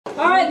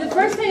right, the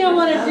first thing I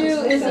want to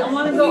do is I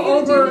want to go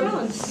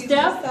over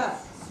step,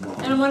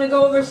 and I want to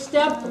go over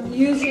step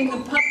using the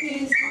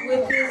puppies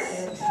with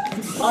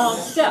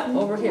this step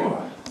over here.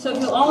 So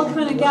if you'll all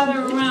kind of gather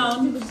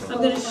around,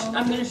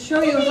 I'm going to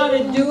show you how to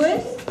do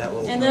it,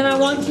 and then I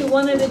want you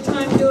one at a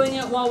time doing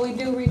it while we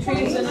do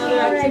retrieves and other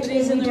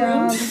activities in the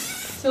room.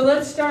 So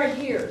let's start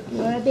here.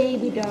 You're a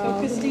baby dog. So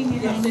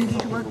Christine, I need you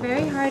to work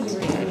very hard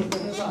today.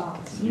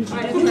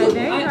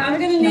 I'm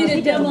going to need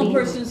a demo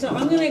person, so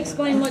I'm going to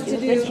explain what to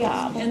do,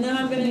 and then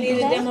I'm going to need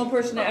a demo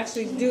person to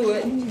actually do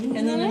it, and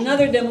then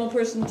another demo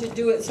person to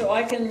do it so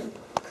I can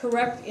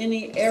correct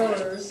any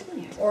errors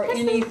or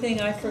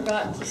anything I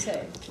forgot to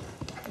say.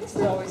 This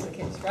is always the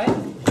case, right?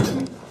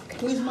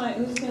 Who's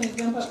going to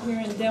jump up here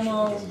and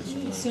demo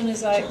as soon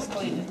as I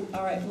explain it?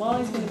 All right,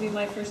 Molly's going to be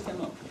my first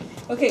demo.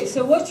 Okay,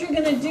 so what you're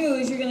going to do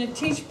is you're going to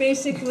teach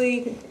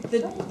basically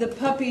the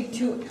puppy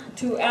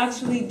to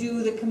actually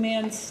do the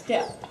command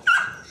step.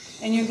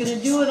 And you're going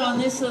to do it on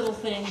this little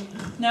thing.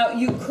 Now,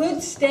 you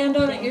could stand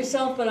on it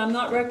yourself, but I'm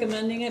not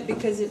recommending it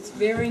because it's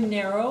very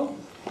narrow.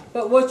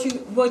 But what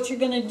you're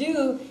going to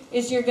do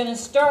is you're going to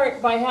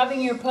start by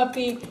having your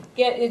puppy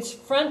get its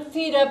front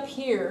feet up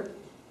here,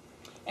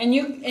 and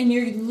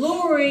you're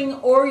luring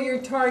or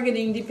you're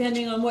targeting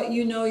depending on what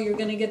you know you're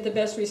going to get the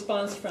best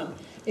response from.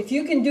 If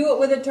you can do it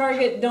with a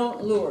target,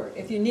 don't lure.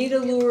 If you need a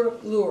lure,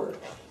 lure.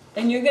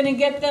 And you're going to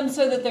get them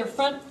so that their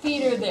front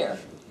feet are there.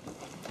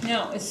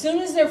 Now, as soon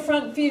as their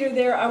front feet are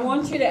there, I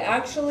want you to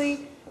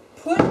actually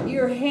put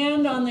your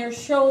hand on their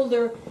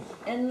shoulder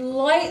and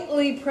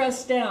lightly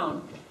press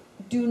down.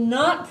 Do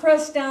not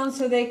press down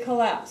so they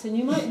collapse. And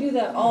you might do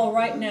that all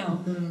right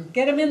now.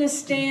 Get them in a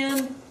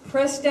stand,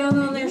 press down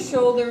on their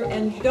shoulder,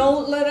 and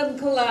don't let them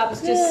collapse.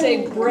 Just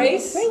say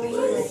brace,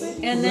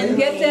 and then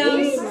get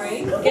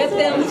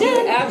them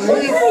to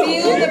actually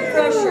feel the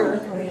pressure.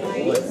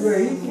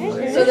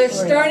 So they're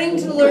starting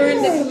to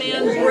learn the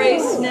command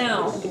brace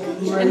now.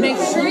 And make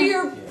sure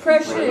your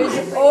pressure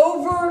is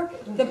over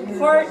the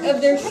part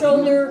of their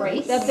shoulder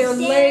that their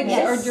legs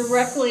are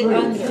directly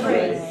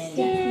under.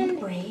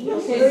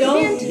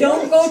 Okay,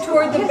 don't go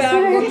toward the back,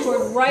 go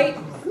toward right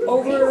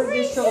over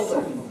the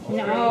shoulder.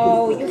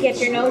 No, you get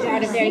your nose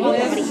out of there. You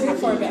don't too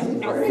far back.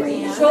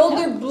 No.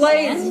 Shoulder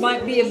blades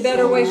might be a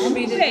better way for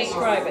me to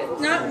describe it.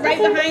 Not right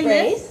behind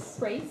this.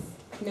 Brace?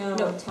 No,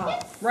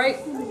 top. Right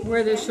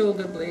where the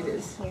shoulder blade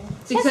is.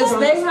 Because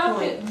they have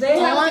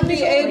to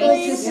be able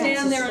to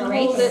stand there and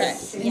hold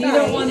it. You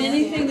don't want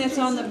anything that's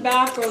on the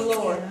back or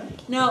lower.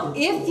 Now,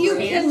 if you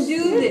can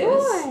do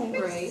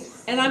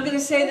this, and I'm going to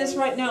say this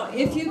right now,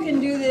 if you can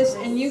do this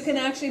and you can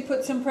actually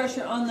put some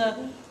pressure on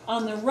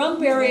the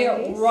rump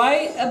area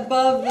right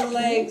above the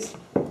legs,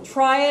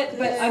 try it,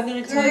 but I'm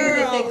going to tell you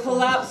that they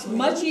collapse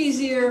much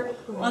easier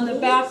on the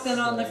back than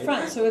on the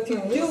front. So if you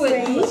do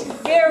it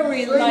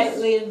very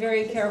lightly and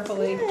very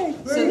carefully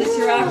so that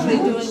you're actually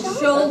doing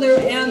shoulder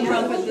and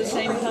rump at the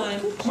same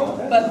time.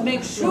 But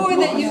make sure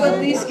that you at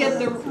least get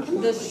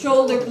the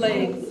shoulder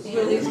blade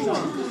really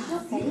strong.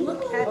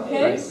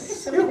 Okay?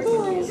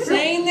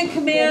 Saying the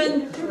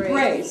command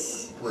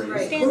brace.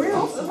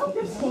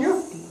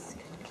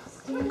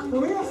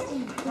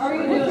 How are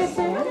you doing?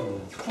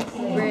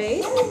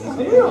 Brace.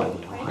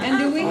 And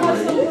do we have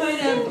some kind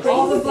of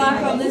all the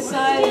black on this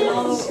side and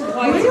all the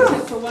white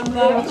except for one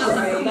black on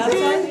that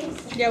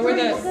side? Yeah, we're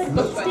the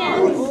book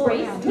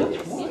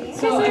button.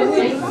 So I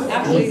would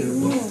actually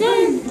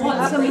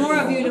want some more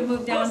of you to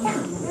move down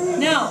here.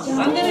 Now,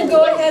 I'm going to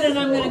go ahead and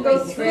I'm going to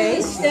go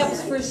through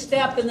steps for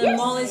step, and then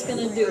Molly's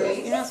going to do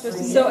it.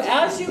 So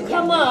as you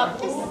come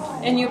up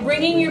and you're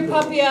bringing your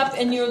puppy up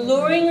and you're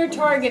luring or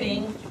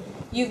targeting,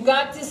 you've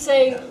got to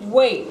say,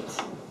 wait.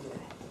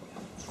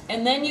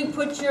 And then you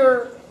put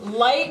your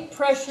light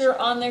pressure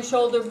on their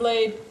shoulder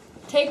blade,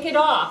 take it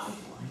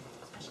off,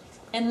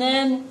 and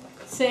then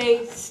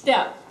say,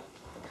 step.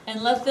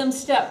 And let them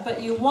step.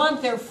 But you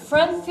want their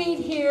front feet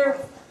here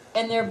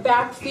and their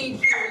back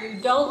feet here.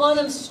 You don't want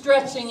them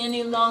stretching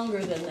any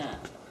longer than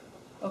that.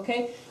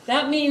 Okay?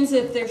 That means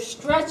if they're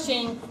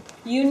stretching,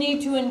 you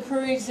need to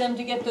encourage them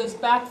to get those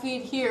back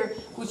feet here,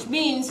 which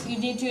means you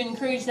need to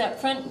encourage that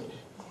front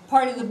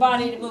part of the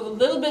body to move a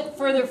little bit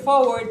further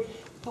forward,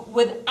 but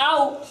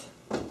without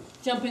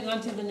jumping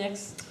onto the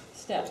next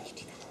step.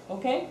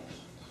 Okay?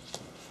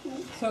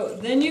 So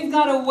then you've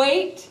got to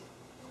wait,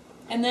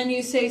 and then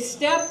you say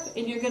step,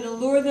 and you're going to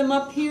lure them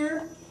up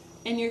here,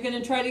 and you're going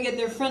to try to get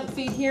their front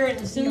feet here, and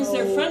as soon as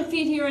their front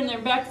feet here and their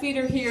back feet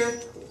are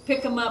here,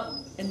 pick them up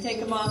and take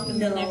them off,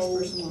 and the next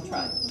person will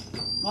try.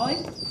 Molly?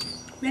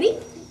 Ready?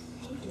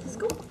 Let's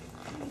go.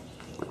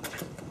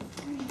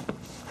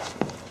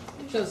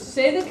 So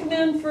say the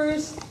command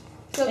first,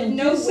 So and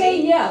no say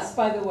weight. yes,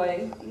 by the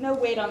way. No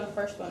weight on the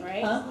first one,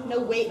 right? Huh?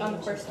 No weight on the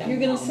first step. You're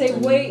going to say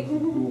wait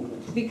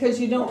because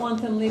you don't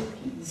want them leaving.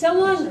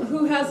 Someone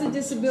who has a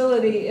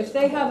disability, if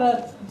they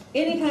have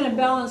any kind of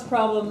balance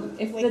problem,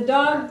 if the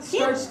dog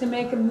starts to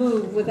make a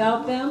move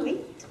without them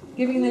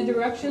giving the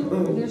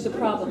direction, there's a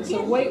problem.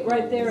 So wait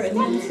right there and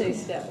then say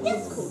step.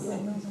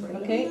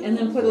 Okay? And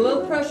then put a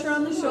little pressure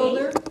on the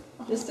shoulder,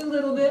 just a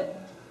little bit.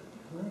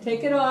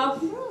 Take it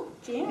off,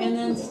 and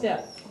then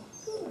step.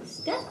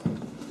 Step.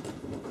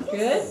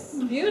 Good,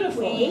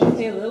 beautiful. Wait.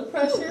 Okay, a little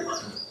pressure.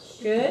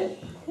 Good.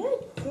 Good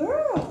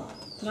girl.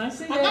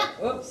 Nicely done.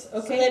 Whoops,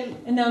 okay.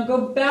 And now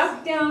go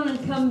back down and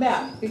come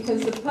back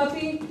because the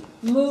puppy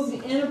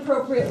moved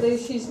inappropriately.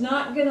 She's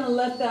not going to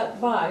let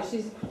that by.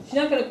 She's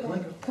not going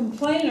to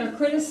complain or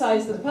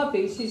criticize the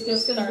puppy. She's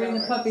just going to bring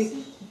the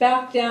puppy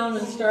back down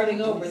and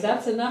starting over.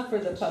 That's enough for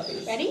the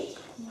puppies. Ready?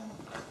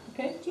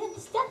 Okay. Jen,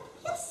 step.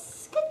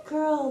 Yes. Good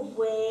girl.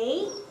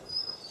 Wait.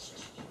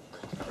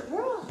 Good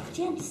girl.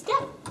 Jen,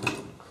 step.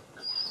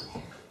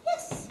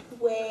 Yes.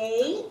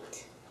 Wait.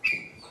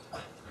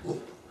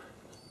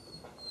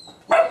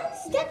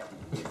 Step.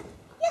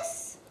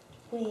 Yes.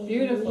 Wait.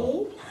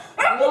 Beautiful.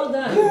 Well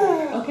done.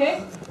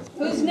 Okay.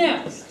 Who's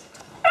next?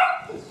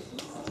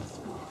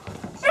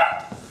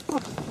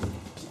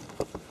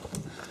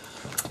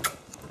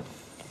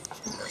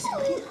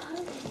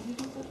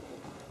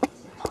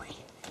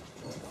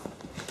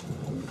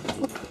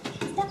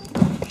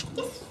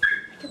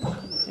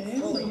 Okay,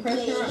 a little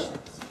pressure.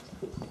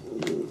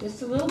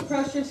 Just a little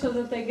pressure so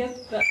that they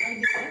get the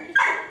idea.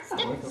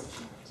 Yes.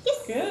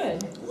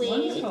 Good. Wait.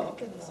 Wonderful.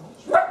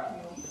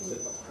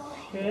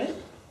 Good.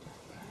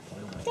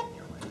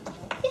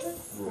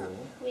 Yes.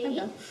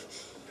 Wait.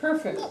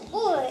 Perfect. Good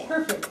boy.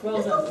 Perfect.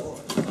 Well done.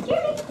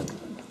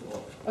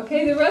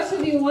 Okay, the rest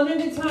of you, one at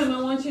a time,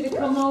 I want you to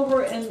come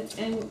over and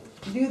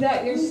do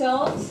that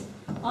yourselves.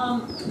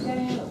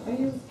 Diane, are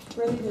you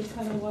ready to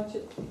kind of watch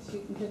it so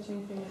you can catch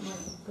anything that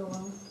might go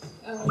wrong?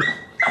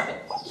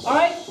 All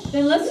right,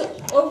 then let's,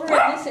 over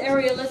in this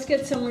area, let's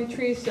get some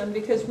retrieves done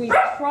because we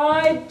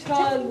tried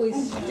tug, we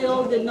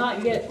still did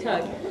not get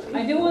tug.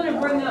 I do want to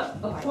bring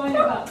up a point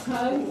about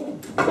tug.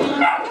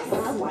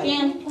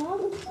 Jan.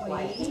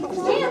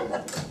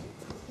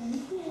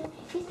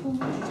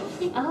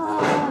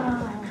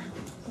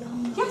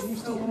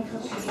 Yes.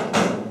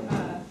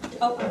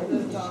 Oh,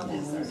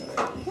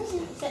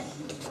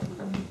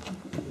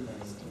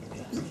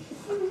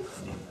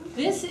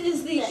 this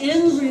is the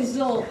end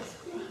result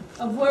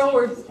of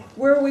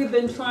where we've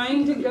been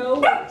trying to go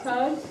with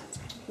tug.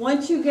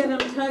 Once you get them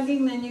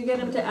tugging, then you get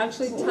them to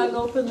actually tug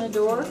open the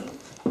door,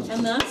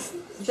 and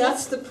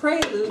that's the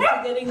prelude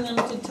to getting them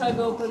to tug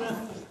open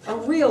a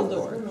real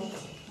door.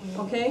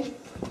 Okay,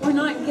 we're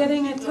not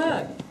getting a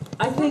tug.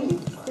 I think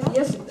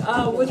yes,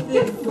 with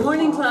the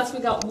morning class we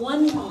got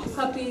one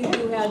puppy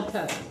who had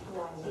tug.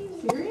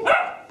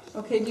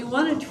 Okay, do you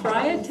want to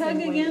try a tug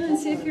again and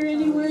see if you're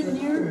anywhere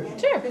near?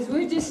 Sure. Because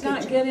we're just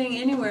not getting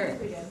anywhere.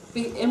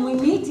 And we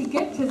need to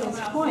get to this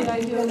point.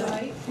 At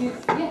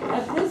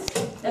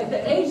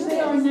the age they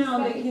are now,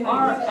 they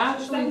are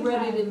actually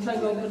ready to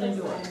tug open a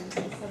door.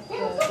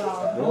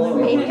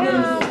 Hey,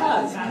 Cal.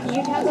 Can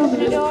you tug open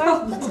the door?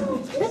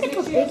 Look at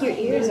how big your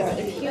ears are.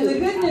 They're cute. And the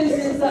good news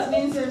is that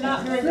means they're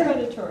not very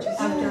predatory.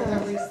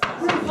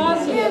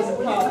 Positive is a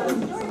problem.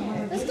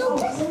 Let's go.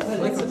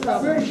 What's the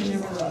problem?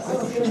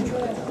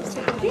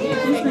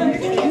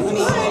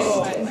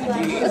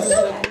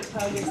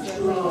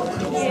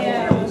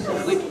 Yeah.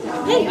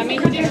 Hey. I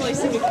mean, he didn't really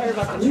seem to care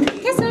about the tree.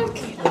 Kisser.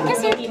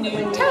 Kisser. He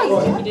knew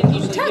Tug. he didn't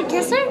usually Tug, do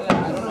kisser.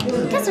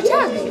 Kisser,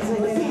 tug.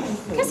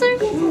 Kisser.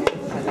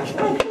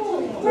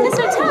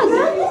 Kisser, tug.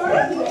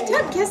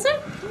 Tug, kisser.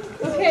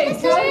 Okay,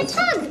 Kisser,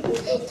 tug.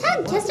 Tug,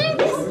 kisser.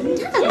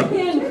 Tug.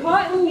 and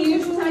cotton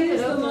usually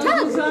is the most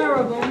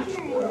desirable.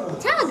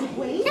 Tug.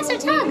 Kisser,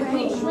 tug. Tug.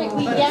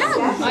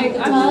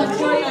 I'm not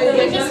sure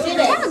They just did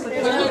it.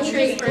 There's no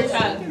tree for a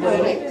tug.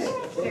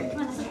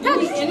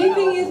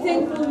 anything you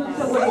think will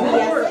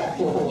work.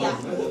 Yeah.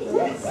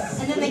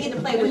 And then they get to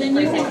play And with then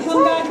it. you can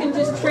come back and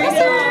just trade it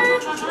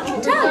off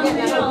for something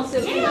else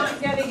if you're not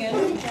getting it.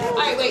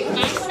 Alright, wait, can I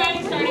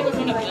try starting with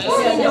one of those?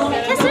 Yeah, don't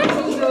Kisser. do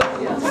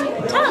those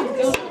yet. Tug.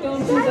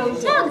 Don't do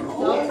those yet.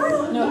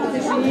 Tug. No,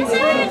 because you need to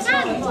Kisser,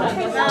 tug.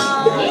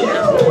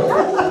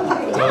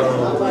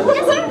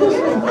 Kisser.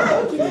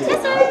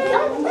 Kisser.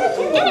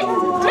 Get it.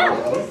 Tug.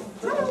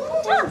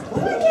 Tug.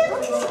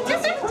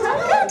 Kisser. Go,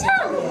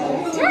 tug.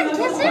 Tug,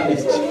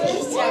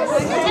 kisser.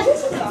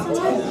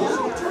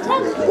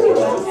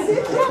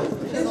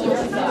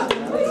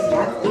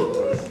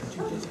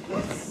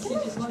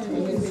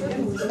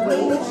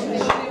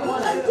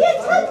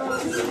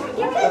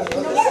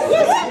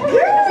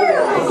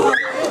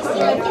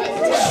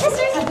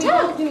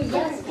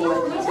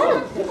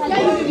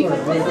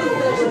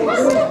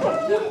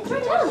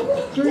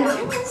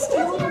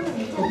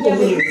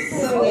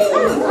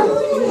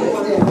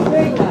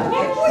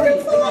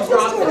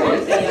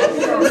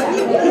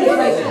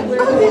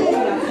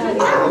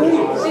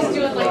 She's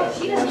doing like,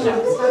 she doesn't know.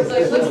 It's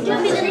like, let's do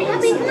Puppy, little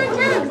puppy, come on,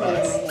 tug.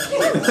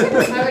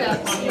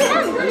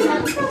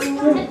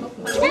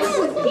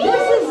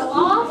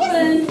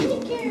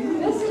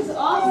 This is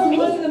often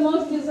one of the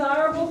most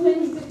desirable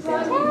things to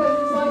try because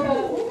it's like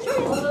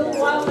a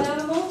little wild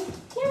animal.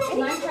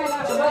 Can I try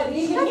that? But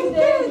even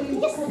today,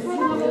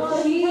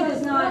 he He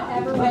does not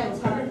ever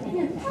went hard.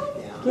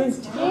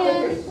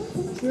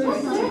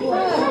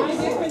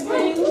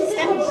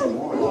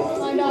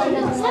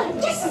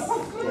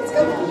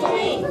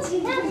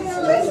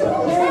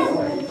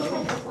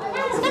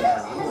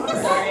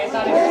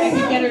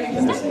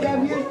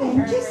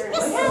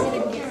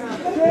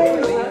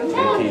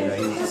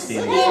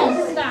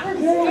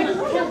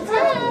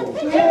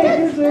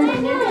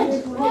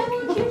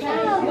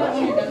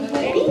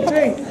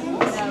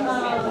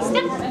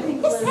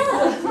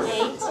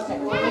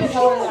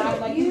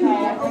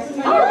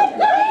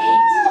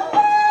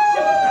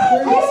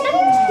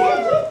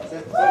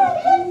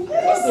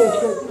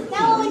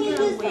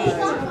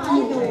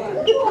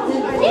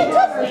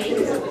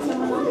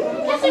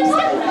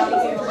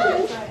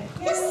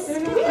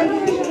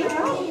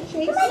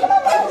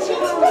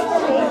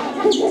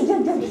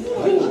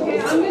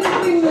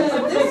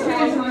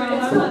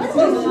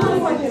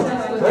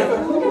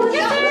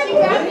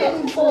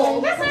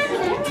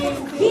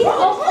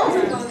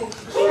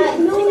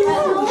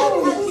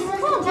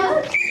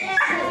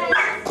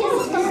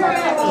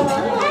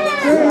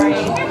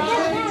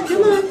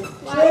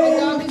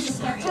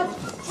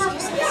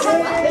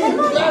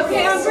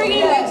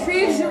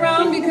 retrieves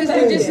around because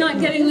they're just not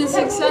getting the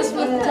success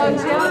with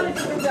tugs yet?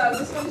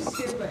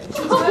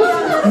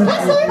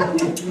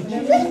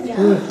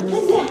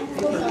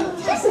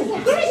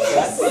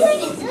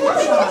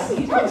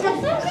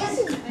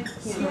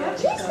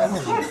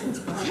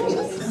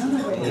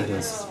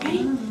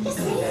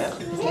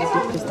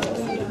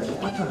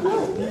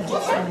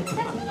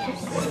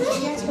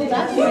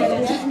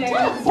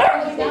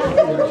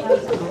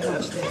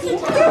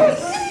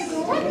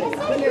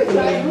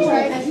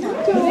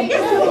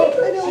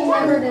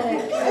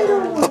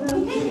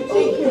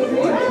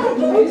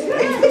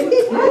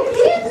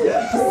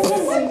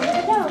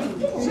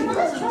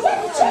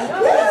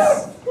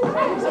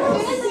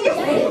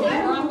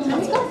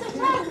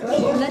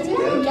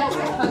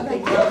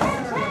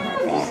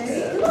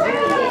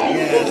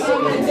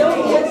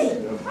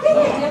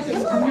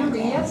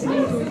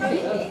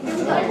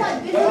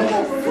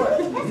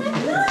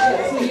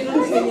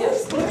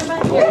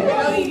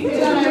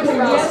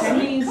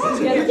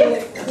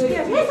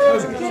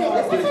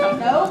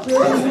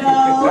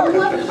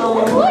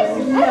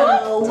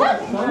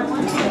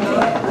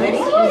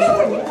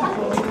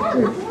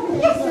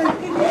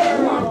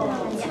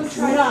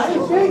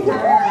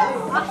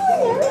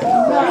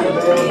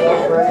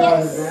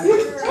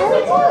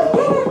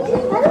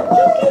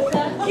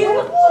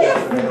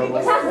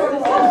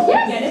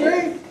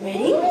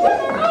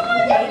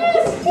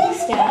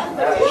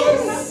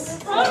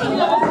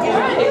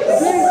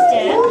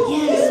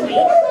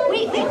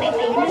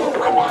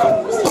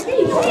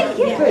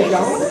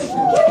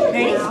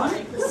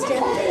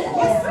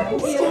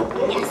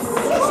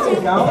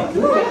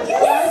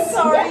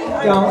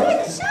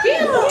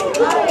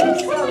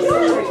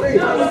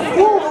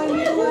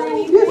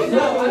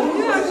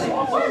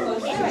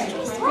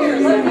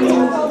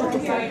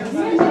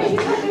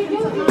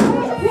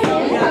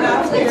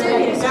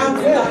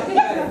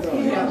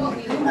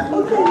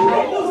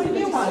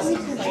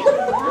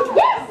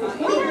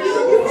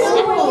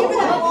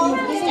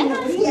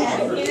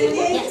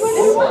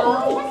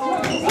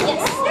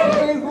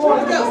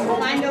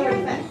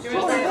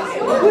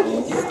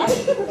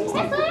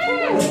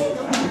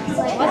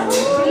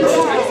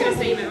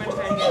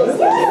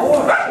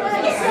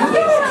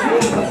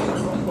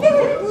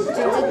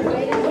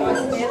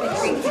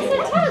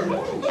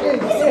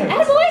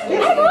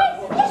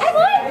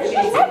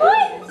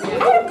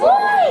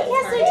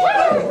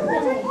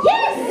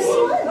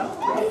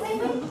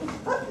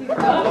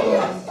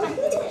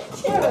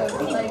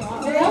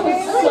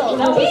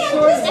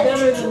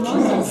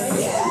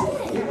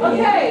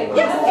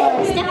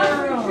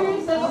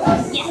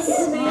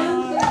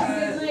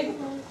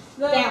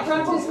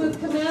 Practice with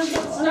commands.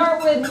 Let's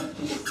start with,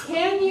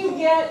 can you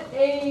get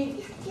a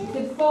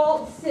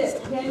default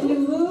sit? Can you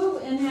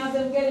move and have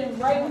them get in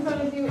right in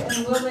front of you,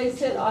 and will they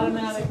sit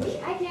automatically?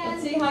 I can.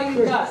 Let's see how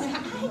you got.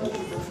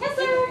 Yes,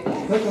 sir.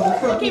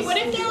 Okay, what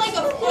if they're like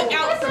a foot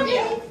out from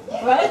you?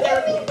 What?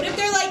 What if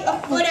they're like a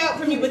foot out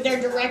from you, but they're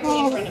directly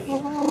in front of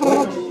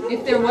you?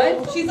 If they're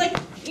what? She's like,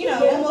 you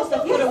know, almost a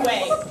foot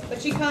away,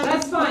 but she comes.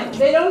 That's fine.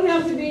 They don't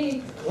have to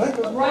be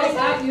right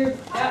at your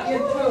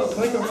toes.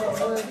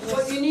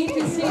 What you need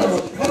to see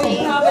is, do you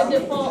have a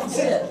default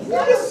sit?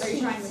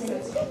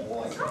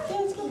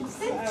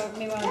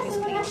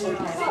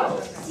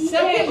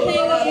 Second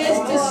thing is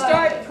to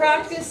start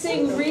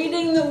practicing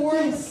reading the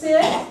word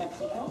sit.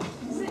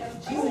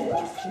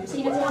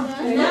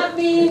 And that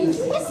means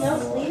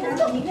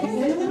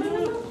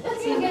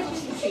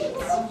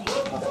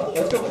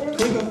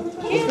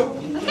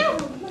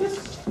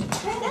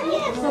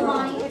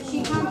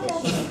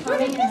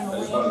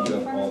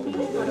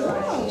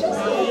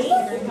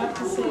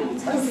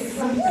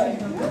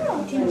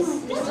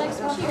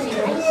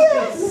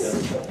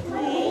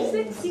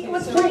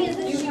What's funny is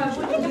that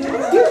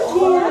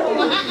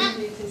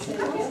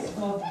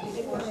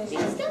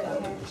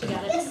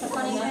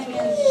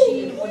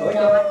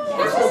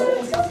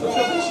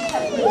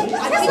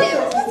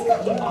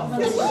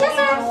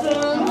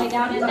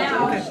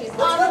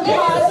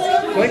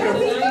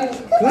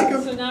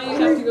so now you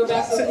have to go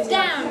back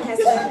down.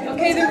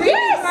 Okay, the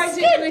reading cards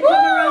are going to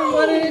come around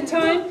one at a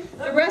time.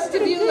 The rest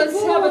of you,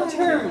 let's have a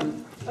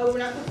turn. Oh, we're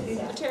not supposed to do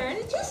that. turn.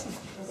 Just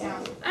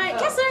alright,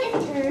 Kessler.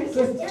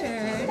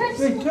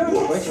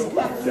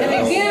 And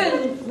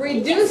again,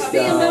 reduce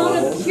the amount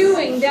of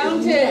cueing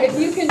down to, if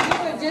you can do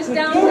it just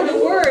down to the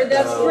word,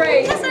 that's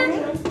great.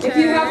 If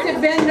you have to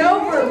bend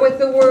over with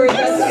the word,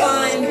 that's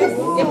fine.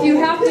 If you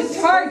have to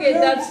target,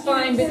 that's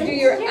fine. But do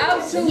your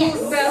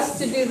absolute best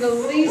to do the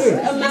least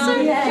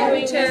amount of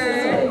cueing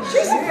necessary.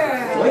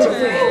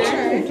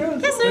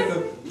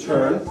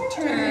 Turn.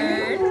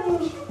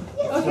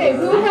 Okay,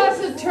 who has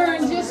a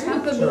turn just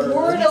with the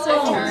word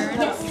alone?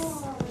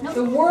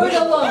 The word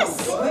alone.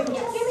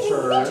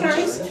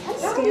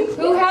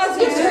 Who has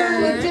a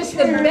turn with just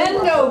the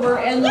bend over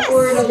and the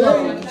word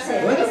alone?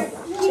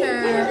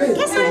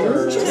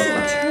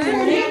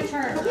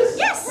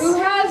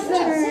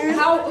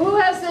 Who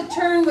has the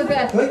turn with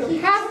a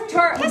half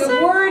target,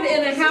 the word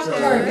and a half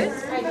target?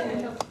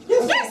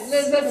 Yes.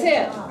 That's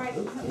it.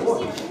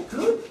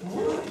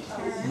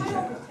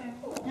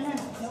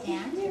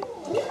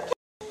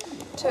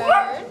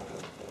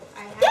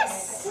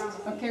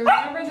 you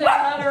remember the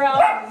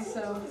laterality,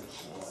 so.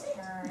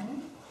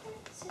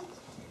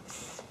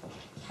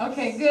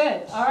 Okay,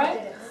 good. All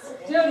right.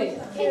 Jody.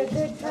 You're a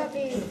good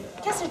puppy.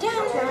 Cast her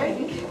down.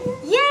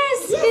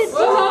 Yes, good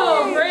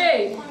Whoa, boy.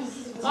 great.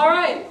 All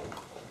right.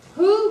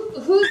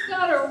 Who's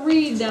got a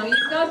read now?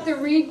 You've got the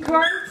read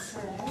cards?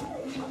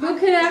 Who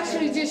can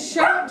actually just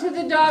show it to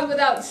the dog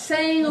without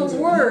saying a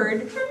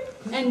word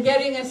and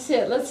getting a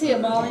sit? Let's see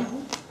it, Molly.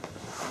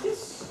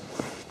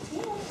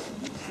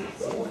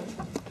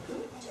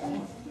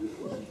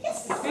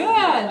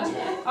 Good.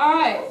 All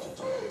right.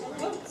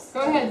 Go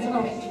ahead,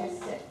 Zoe.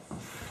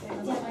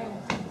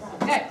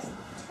 Next.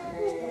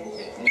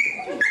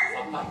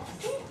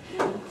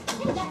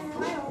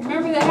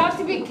 Remember, they have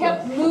to be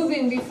kept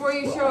moving before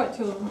you show it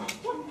to them.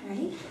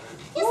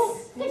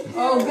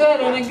 Oh, good,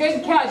 and a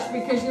good catch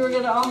because you were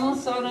going to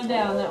almost slow them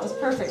down. That was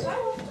perfect.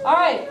 All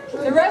right,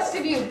 the rest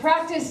of you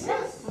practice.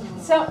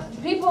 Some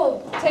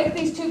people take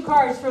these 2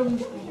 cards from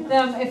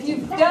them. If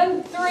you've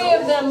done 3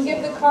 of them,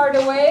 give the card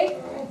away.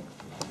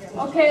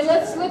 Okay,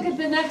 let's look at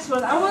the next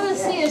one. I want to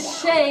see a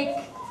shake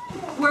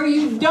where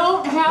you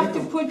don't have to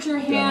put your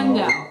hand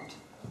out.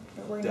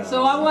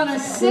 So I want to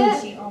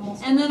sit,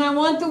 and then I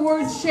want the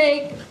word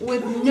shake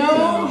with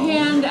no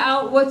hand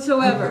out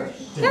whatsoever.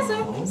 Yes,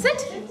 sir.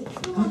 Sit.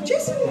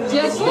 Just a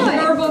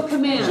verbal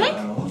command. Shake.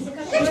 No,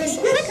 shake.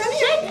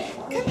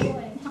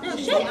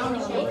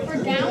 For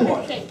down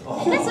or shake?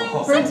 Yes, sir.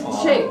 For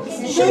shake.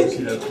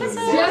 Just a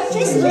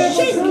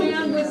verbal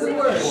command with the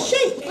word.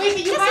 Wait,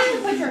 but you have to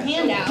put your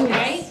hand out,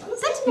 right?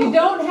 You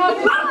don't have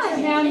to put your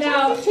hand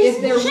out if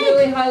they're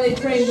really highly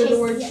trained with the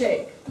word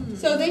shake.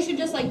 So they should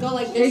just like go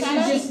like They this should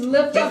at us? just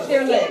lift up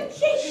their leg.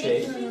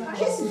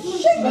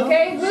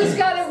 Okay, who's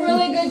got a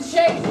really good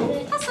shake?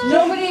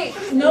 Nobody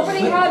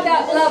had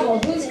that level.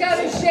 Who's got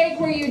a shake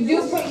where you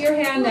do put your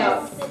hand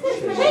out?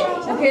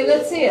 Okay,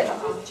 let's see it.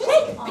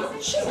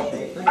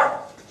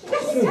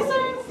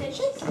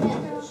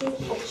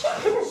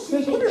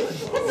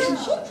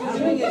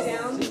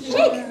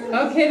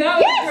 Okay, that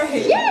was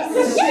great.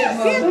 Let's see it,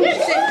 Mom.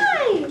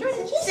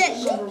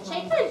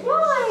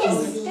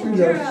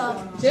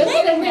 Just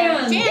the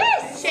hand.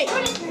 Yes! Shake.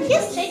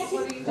 Yes! Shake.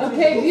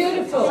 Okay,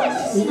 beautiful.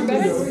 Yes!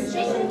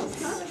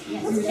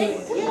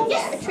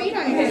 Treat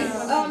on your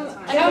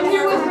Down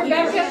here with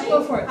Rebecca,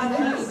 go for it.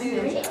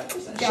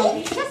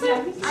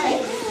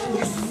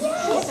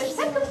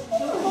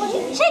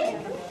 Shake.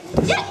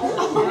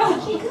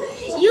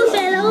 You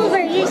fell over.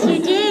 Yes, you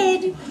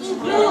did.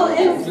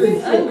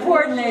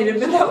 Uncoordinated,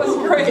 but that was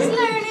great.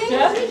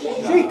 Jeff?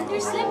 You're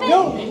slipping.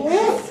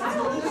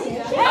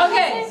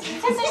 Okay,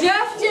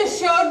 Jeff just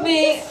showed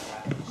me,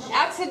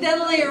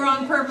 accidentally or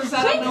on purpose,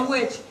 I don't know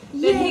which,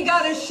 that he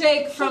got a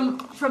shake from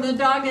the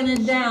dog in a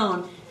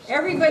down.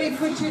 Everybody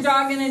put your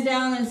dog in a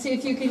down and see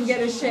if you can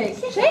get a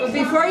shake. But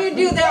before you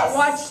do that,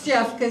 watch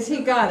Jeff, because he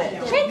got it.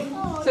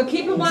 So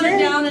keep him on a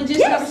down and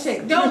just have a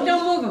shake. Don't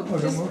move him.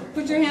 Just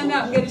put your hand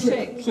out and get a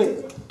shake.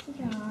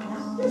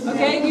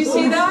 Okay, do you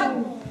see that?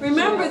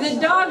 Remember, the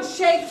dogs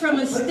shake from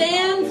a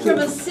stand, from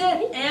a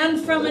sit, and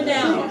from a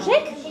down. So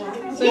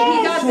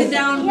he got the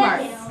down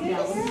part.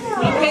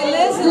 Okay,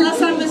 Liz,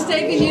 unless I'm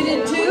mistaken, you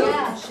did too?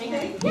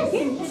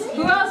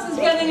 Who else is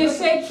getting a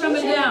shake from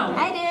a down?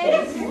 I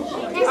did.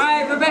 All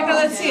right, Rebecca,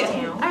 let's see it.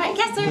 All right,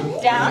 Kessler.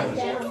 Down.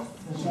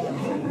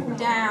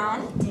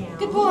 Down.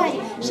 Good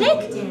boy.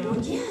 Shake.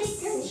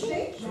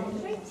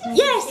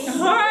 Yes.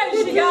 All right,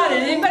 she got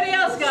it. Anybody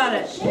else got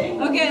it?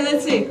 Okay,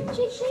 let's see.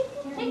 Shake, shake.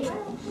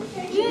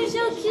 You're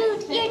so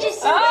cute. You're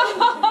just so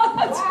Oh,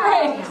 that's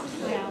great.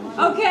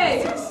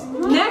 Okay,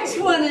 next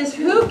one is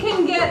who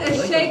can get a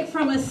shake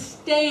from a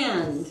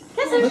stand?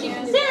 Kessler,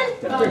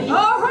 stand.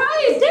 All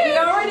right, we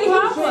already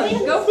have one.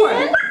 Go for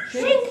it.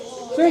 Shake.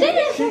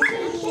 Stand.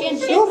 Stand.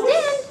 Stand.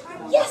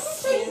 Yes.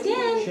 Stand.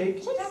 Stand.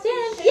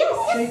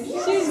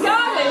 Yes. She's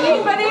got it.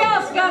 Anybody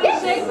else got a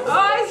shake? Oh,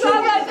 I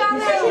saw that down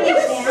there.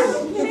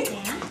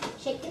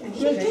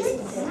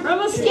 From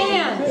a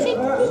stand.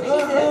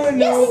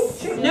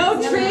 No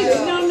tricks,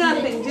 no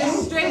nothing.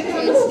 Just straight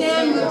from the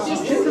stand with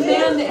just the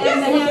command and the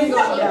hand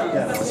going down.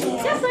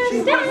 Kessler,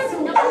 stand.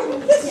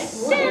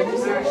 Stand.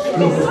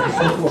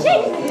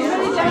 Shake.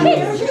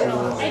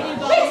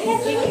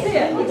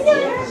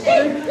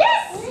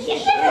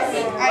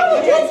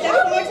 Alright, you step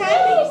one more time?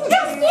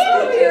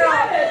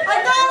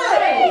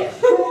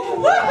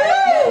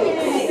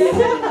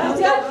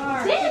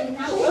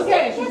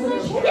 Okay.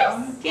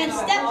 Can't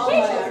step.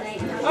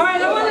 All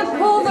right, I want to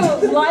pull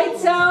the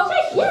lights out.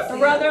 Or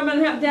rather, I'm going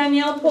to have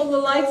Danielle pull the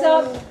lights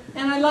out.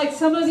 And I'd like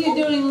some of you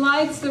doing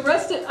lights. The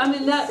rest of,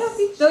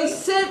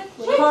 those sit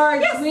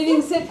cards,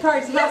 reading sit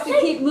cards have to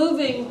keep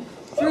moving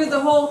through the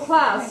whole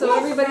class. So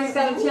everybody's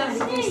got a chance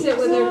to sit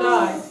with their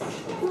dog.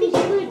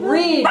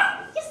 Read,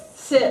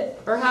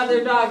 sit, or have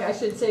their dog, I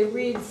should say,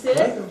 read,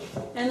 sit.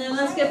 And then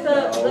let's get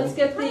the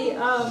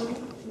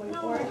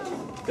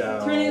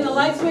turning the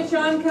light switch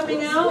on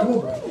coming out.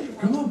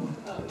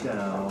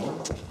 Down.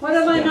 What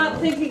am I not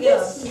thinking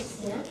of?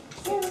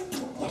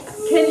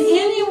 Can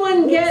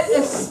anyone get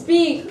a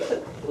speak?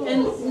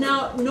 And now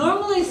Now,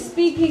 normally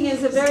speaking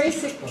is a very,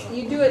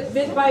 you do it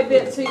bit by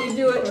bit, so you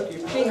do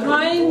it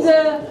behind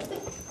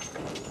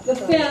the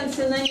fence,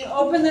 and then you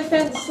open the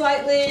fence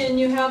slightly and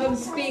you have them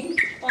speak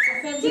while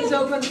the fence is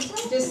open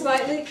just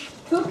slightly.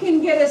 Who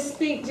can get a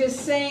speak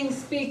just saying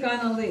speak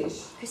on a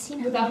leash?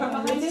 Christina. Without her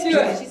behind Let's it? do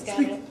it. She's got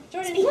it.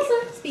 Jordan,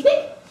 Speak.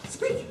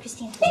 Speak.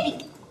 Christina,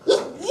 speak.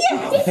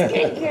 Yes.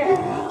 Good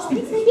girl.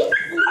 Speak.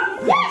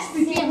 Yes.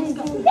 Yes. Good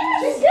boy.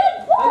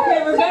 Okay,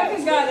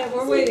 Rebecca got it.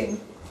 We're waiting.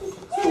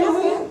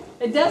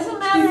 It doesn't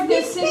matter if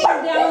they're sitting,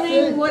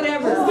 downing,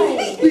 whatever.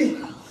 Good,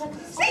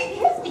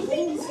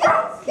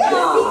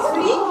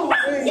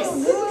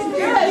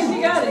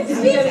 you got it.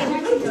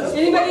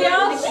 Anybody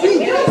else?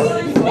 Speak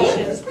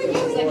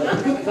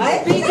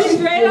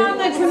straight on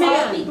the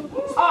command.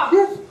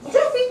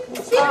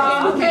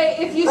 Okay,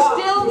 if you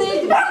still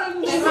need to put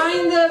them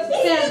behind the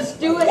fence,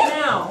 do it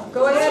now.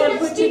 Go ahead and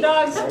put your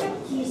dogs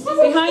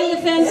behind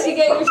the fence to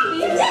get your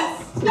speaks.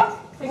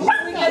 Make sure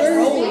we get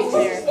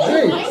your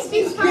speaks. My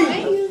speak's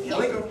fine.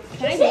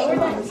 Can I go over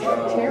that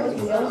chair with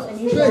wheels and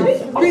use that?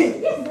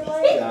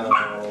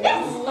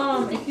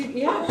 If you,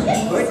 yeah.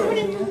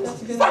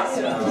 That's a good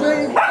idea.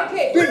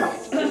 Okay.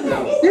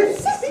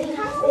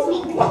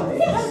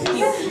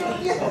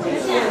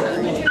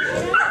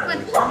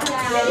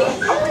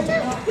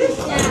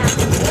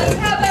 Let's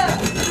have a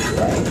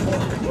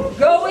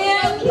go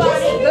in.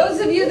 Those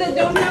of you that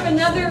don't have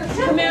another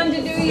command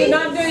to do, you're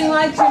not doing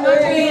lights, you're not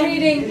doing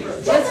reading.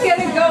 Let's get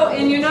it go,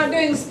 and you're not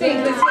doing speak.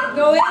 Let's get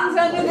go ins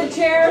under the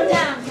chair.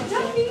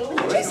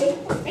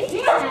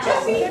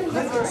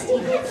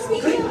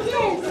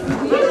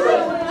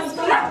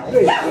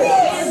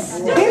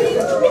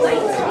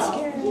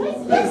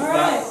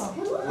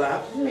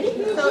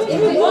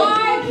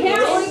 Why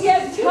can't we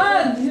get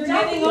tugs? You're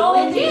getting all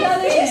of these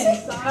other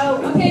things.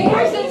 Okay,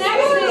 here's the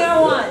next thing I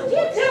want.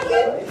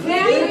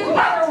 Can you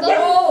get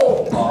a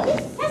roll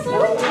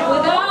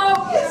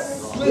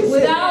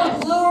without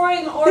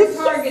luring or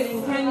targeting?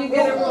 Can you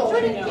get a roll?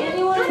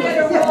 Anyone get a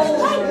roll?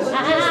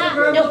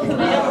 Nope.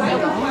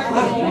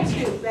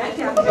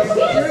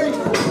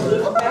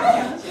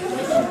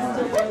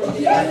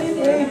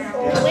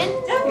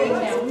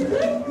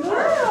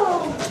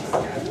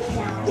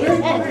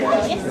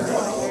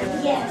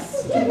 Yes.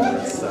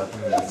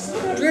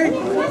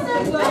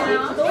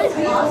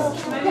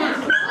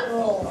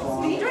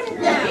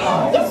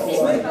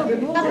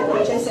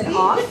 Jason,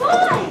 off.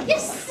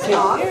 Yes.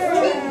 Off.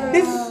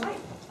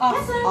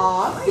 Off.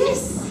 Off. Yes.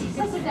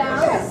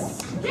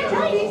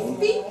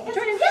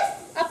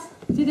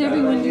 Did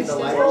everyone do stuff?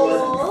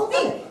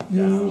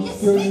 You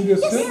need to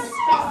sit?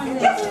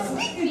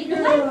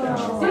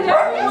 Did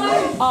everyone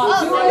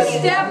do a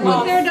step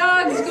with their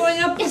dogs going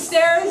up the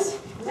stairs?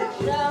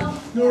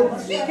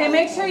 Okay,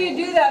 make sure you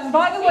do that. And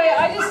by the way,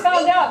 I just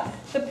found out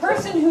the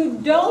person who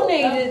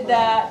donated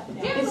that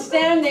is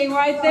standing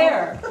right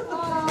there,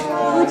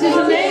 which is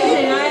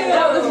amazing.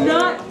 That was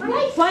not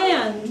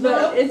planned,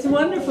 but it's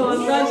wonderful.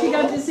 I'm glad she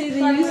got to see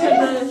the use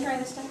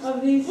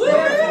of these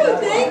stairs.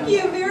 Thank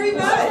you very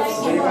much.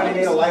 Anybody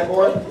need a light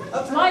board?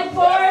 Light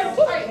board.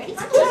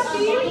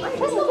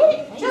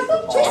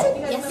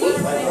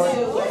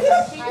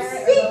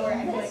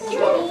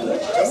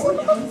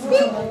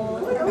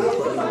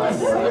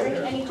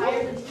 Any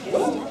higher than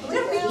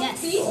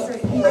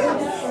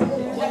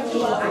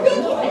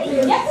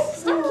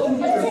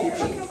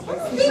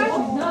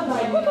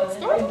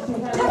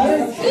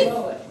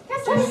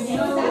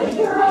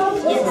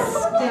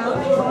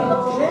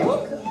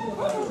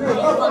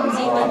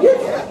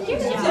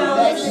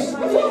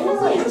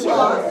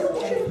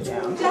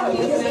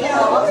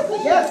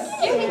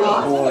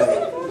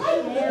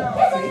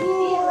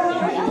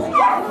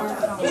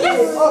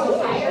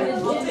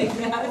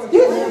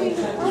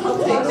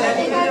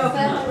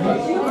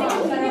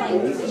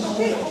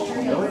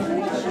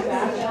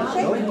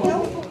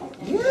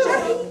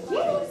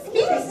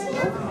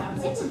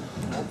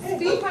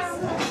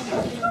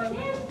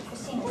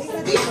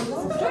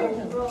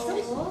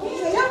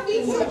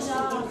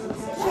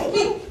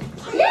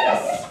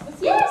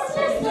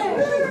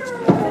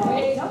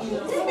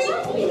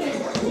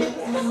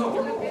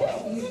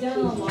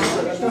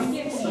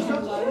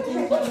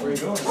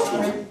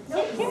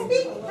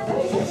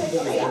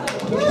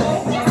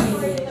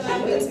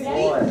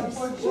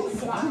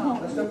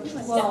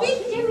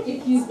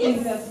If you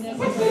think that's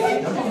necessary.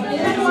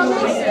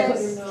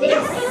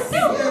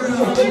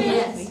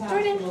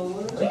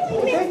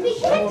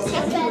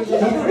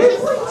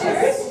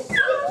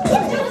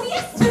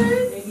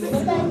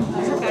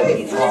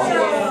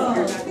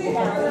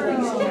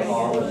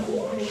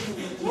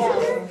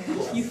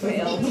 You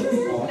failed.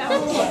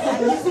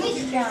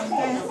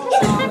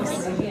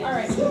 All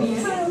right.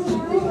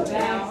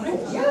 Down.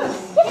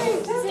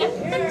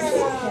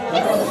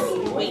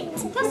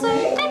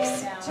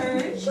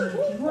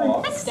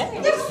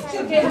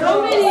 Okay,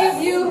 how many of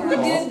you who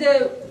did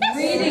the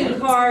reading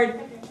card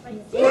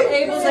were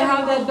able to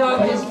have that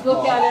dog just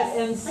look at it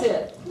and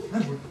sit?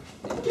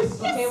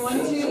 Okay, 1,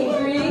 2,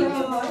 3,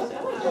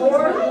 4.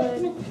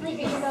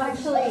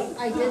 Actually,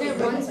 I did it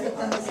once, but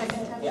then the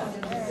second time I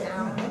did it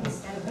now.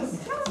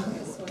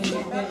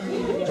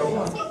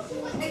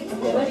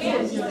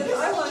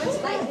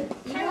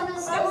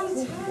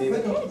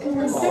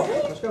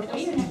 You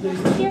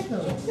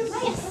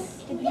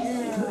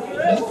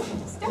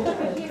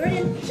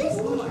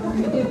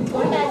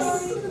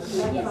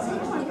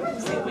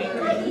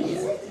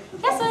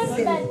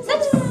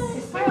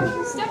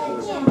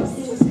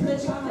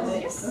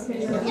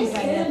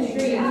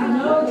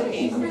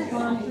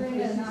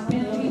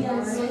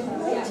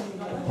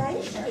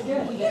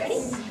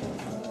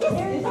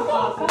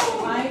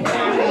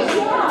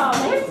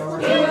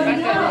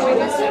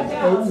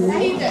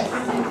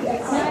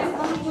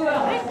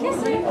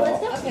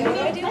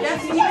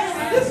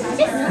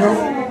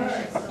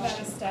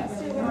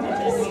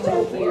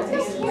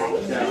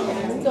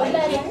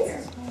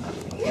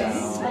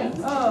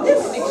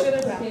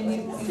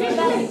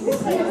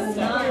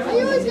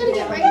always gotta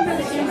get right in front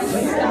of the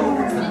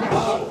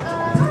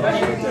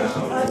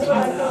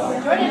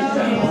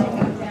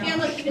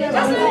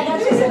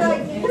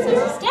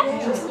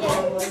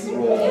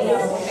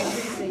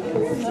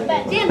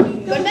Dan,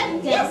 go to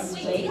bed. Yes.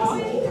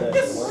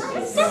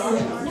 Step.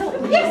 No.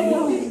 Yes.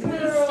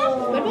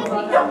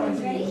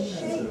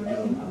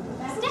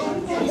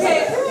 Okay,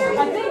 I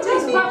think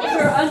these puppies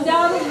are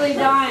undoubtedly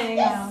dying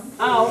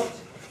out,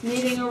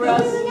 needing a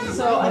rest.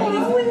 So I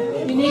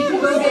think you need to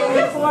go get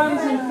your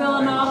forms and fill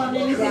them out on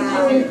anything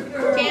you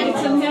can make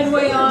some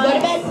headway on. Go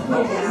to bed.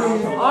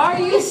 Are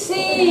you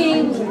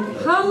seeing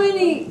how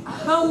many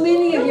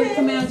of your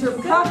commands, or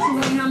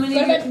approximately how many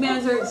of your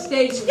commands are at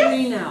stage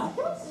 3 now?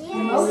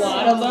 A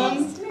lot of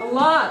them. A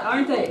lot,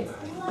 aren't they?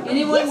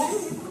 Anyone?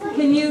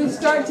 Can you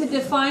start to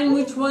define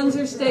which ones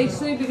are stage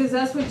 3? Because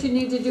that's what you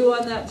need to do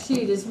on that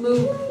sheet, is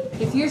move.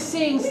 If you're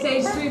seeing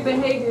stage 3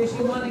 behaviors,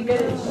 you want to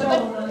get it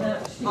shown on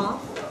that sheet.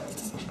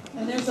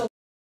 And there's a